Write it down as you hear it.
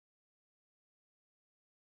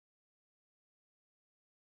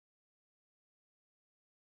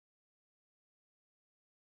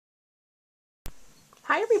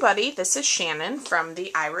Hi everybody, this is Shannon from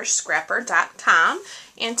theirishscrapper.com,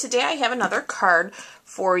 and today I have another card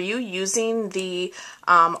for you using the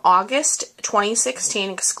August 2016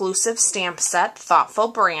 exclusive stamp set, Thoughtful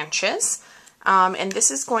Branches, and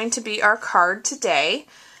this is going to be our card today.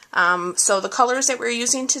 So the colors that we're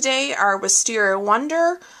using today are Wisteria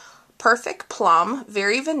Wonder, Perfect Plum,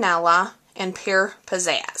 Very Vanilla, and Pear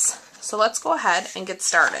Pizzazz. So let's go ahead and get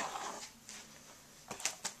started.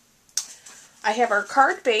 I have our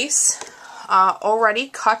card base already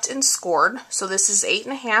cut and scored. So this is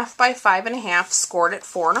 8.5 by 5.5, scored at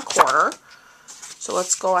 4 1/4. So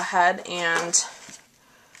let's go ahead and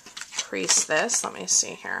crease this. Let me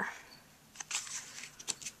see here.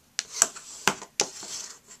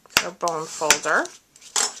 Our bone folder.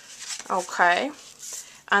 Okay.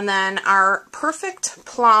 And then our Perfect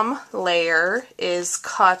Plum layer is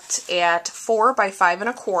cut at 4 by 5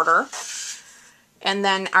 1/4. And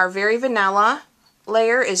then our Very Vanilla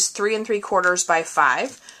layer is 3 3/4 by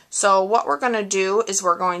 5. So what we're going to do is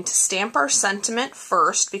we're going to stamp our sentiment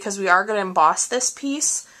first because we are going to emboss this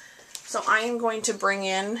piece. So I am going to bring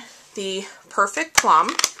in the Perfect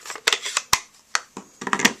Plum.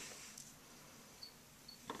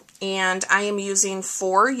 And I am using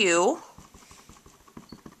For You.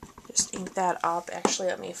 Just ink that up. Actually,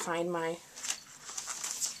 let me find my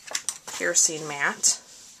piercing mat.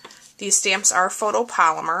 These stamps are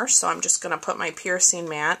photopolymer, so I'm just going to put my piercing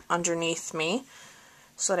mat underneath me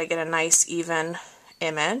so that I get a nice even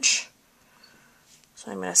image. So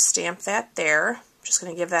I'm going to stamp that there. I'm just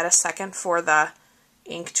going to give that a second for the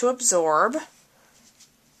ink to absorb.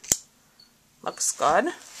 Looks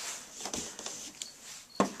good.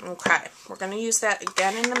 Okay, we're going to use that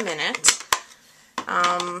again in a minute.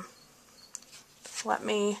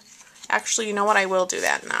 Actually, you know what? I will do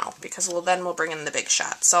that now because then we'll bring in the Big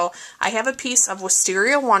Shot. So I have a piece of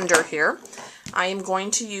Wisteria Wonder here. I am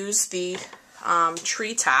going to use the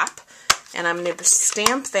treetop, and I'm going to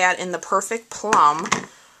stamp that in the Perfect Plum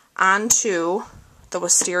onto the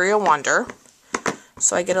Wisteria Wonder.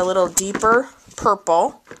 So I get a little deeper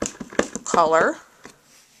purple color.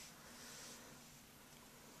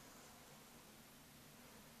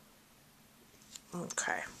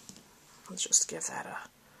 Okay, let's just give that a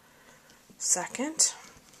second.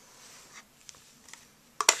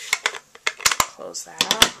 Close that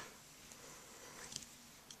up.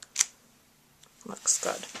 Looks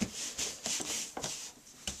good.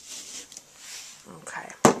 Okay.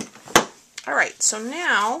 Alright, so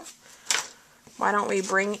now why don't we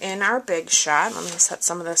bring in our Big Shot. Let me set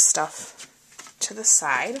some of this stuff to the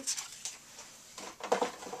side.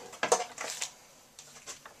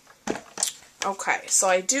 Okay, so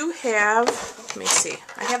I do have, let me see,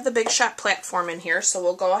 I have the Big Shot platform in here, so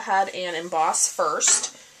we'll go ahead and emboss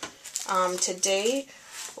first. Today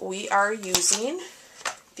we are using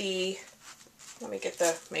the,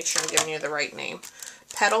 make sure I'm giving you the right name,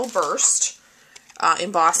 Petal Burst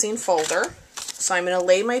embossing folder. So I'm going to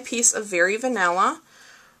lay my piece of Very Vanilla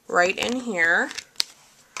right in here,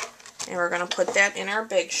 and we're going to put that in our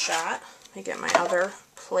Big Shot. Let me get my other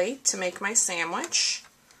plate to make my sandwich.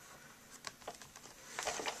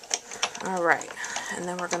 Alright, and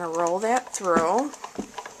then we're going to roll that through.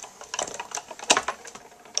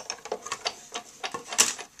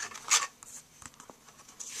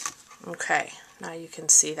 Okay, now you can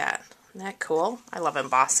see that. Isn't that cool? I love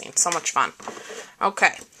embossing. It's so much fun.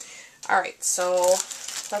 Okay, alright, so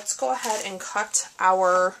let's go ahead and cut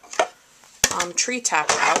our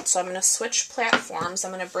treetop out. So I'm going to switch platforms.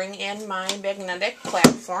 I'm going to bring in my magnetic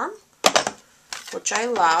platform, which I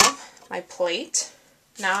love, my plate.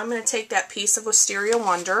 Now I'm going to take that piece of Wisteria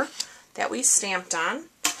Wonder that we stamped on.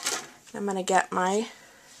 I'm going to get my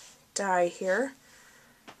die here.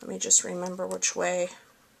 Let me just remember which way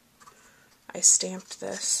I stamped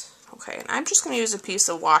this. Okay, and I'm just going to use a piece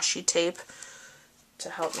of washi tape to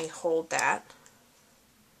help me hold that.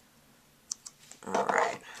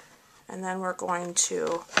 Alright, and then we're going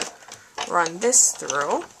to run this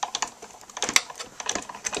through.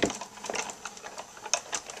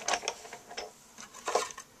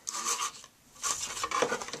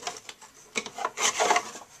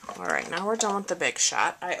 Alright, now we're done with the Big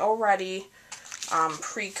Shot. I already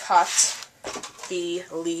pre-cut the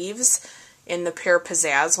leaves in the Pear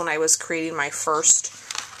Pizzazz when I was creating my first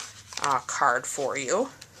card for you.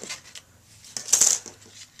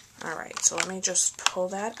 Alright, so let me just pull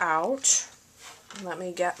that out. Let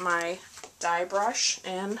me get my die brush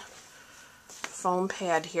and foam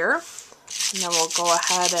pad here. And then we'll go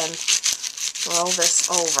ahead and roll this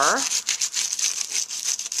over.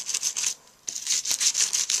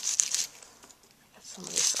 Get some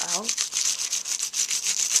of this out.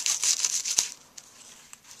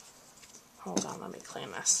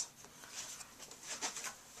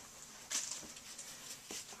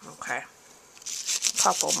 Okay, a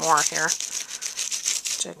couple more here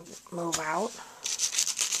to move out.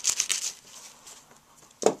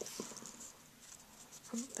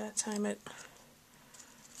 That time it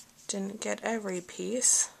didn't get every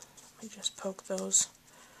piece. Let me just poke those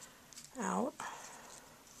out.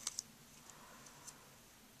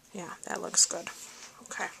 Yeah, that looks good.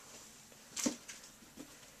 Okay.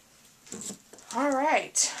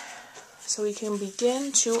 Alright, so we can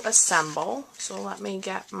begin to assemble. So let me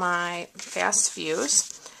get my Fast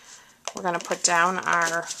Fuse. We're going to put down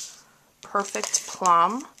our Perfect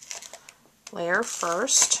Plum layer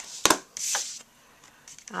first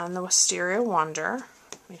on the Wisteria Wonder.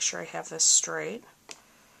 Make sure I have this straight.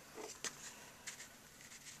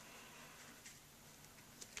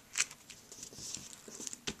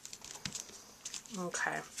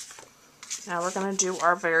 Okay, now we're going to do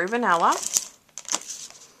our Very Vanilla.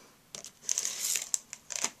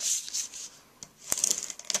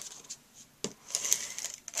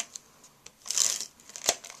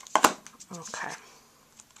 Okay.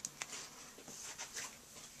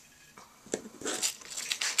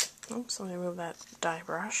 Oops, let me move that dye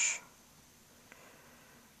brush.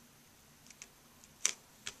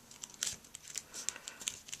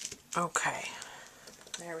 Okay,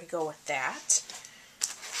 there we go with that.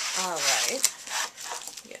 Alright,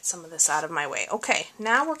 get some of this out of my way. Okay,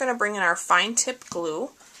 now we're going to bring in our fine tip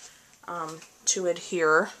glue to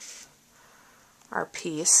adhere our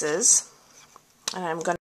pieces. And I'm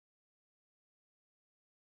going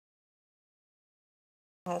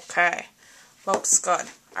to... Okay, looks good.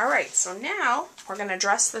 Alright, so now we're going to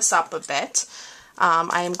dress this up a bit.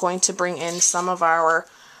 I am going to bring in some of our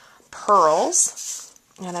pearls,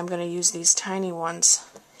 and I'm going to use these tiny ones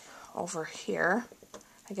over here.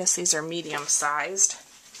 I guess these are medium sized.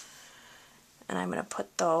 And I'm going to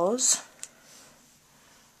put those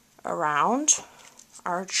around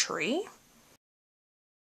our tree.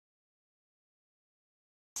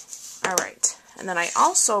 Alright, and then I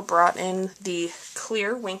also brought in the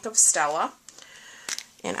clear Wink of Stella,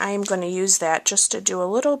 and I am going to use that just to do a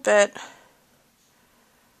little bit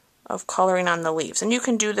of coloring on the leaves. And you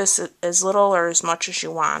can do this as little or as much as you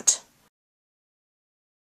want.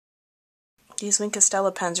 These Wink of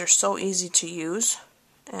Stella pens are so easy to use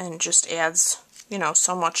and just adds, you know,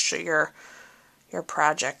 so much to your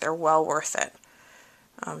project. They're well worth it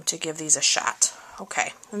to give these a shot.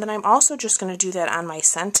 Okay, and then I'm also just going to do that on my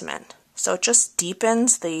sentiment. So it just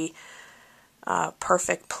deepens the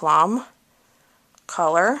Perfect Plum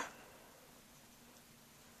color.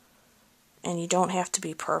 And you don't have to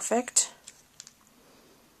be perfect.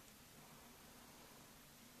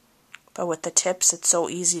 But with the tips, it's so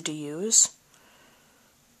easy to use.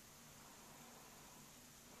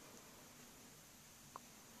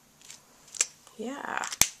 Yeah.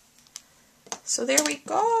 So there we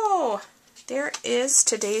go. There is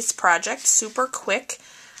today's project. Super quick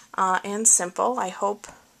and simple. I hope,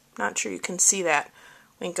 not sure you can see that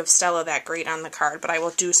Wink of Stella that great on the card, but I will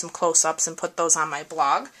do some close-ups and put those on my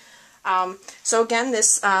blog. So again,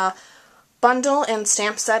 this bundle and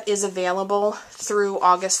stamp set is available through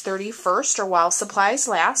August 31st or while supplies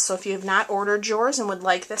last. So if you have not ordered yours and would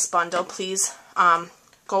like this bundle, please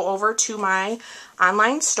go over to my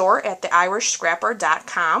online store at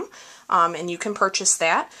theirishscrapper.com and you can purchase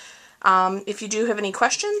that. If you do have any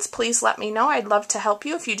questions, please let me know. I'd love to help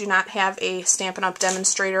you if you do not have a Stampin' Up!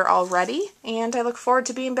 Demonstrator already. And I look forward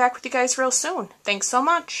to being back with you guys real soon. Thanks so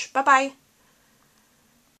much. Bye-bye.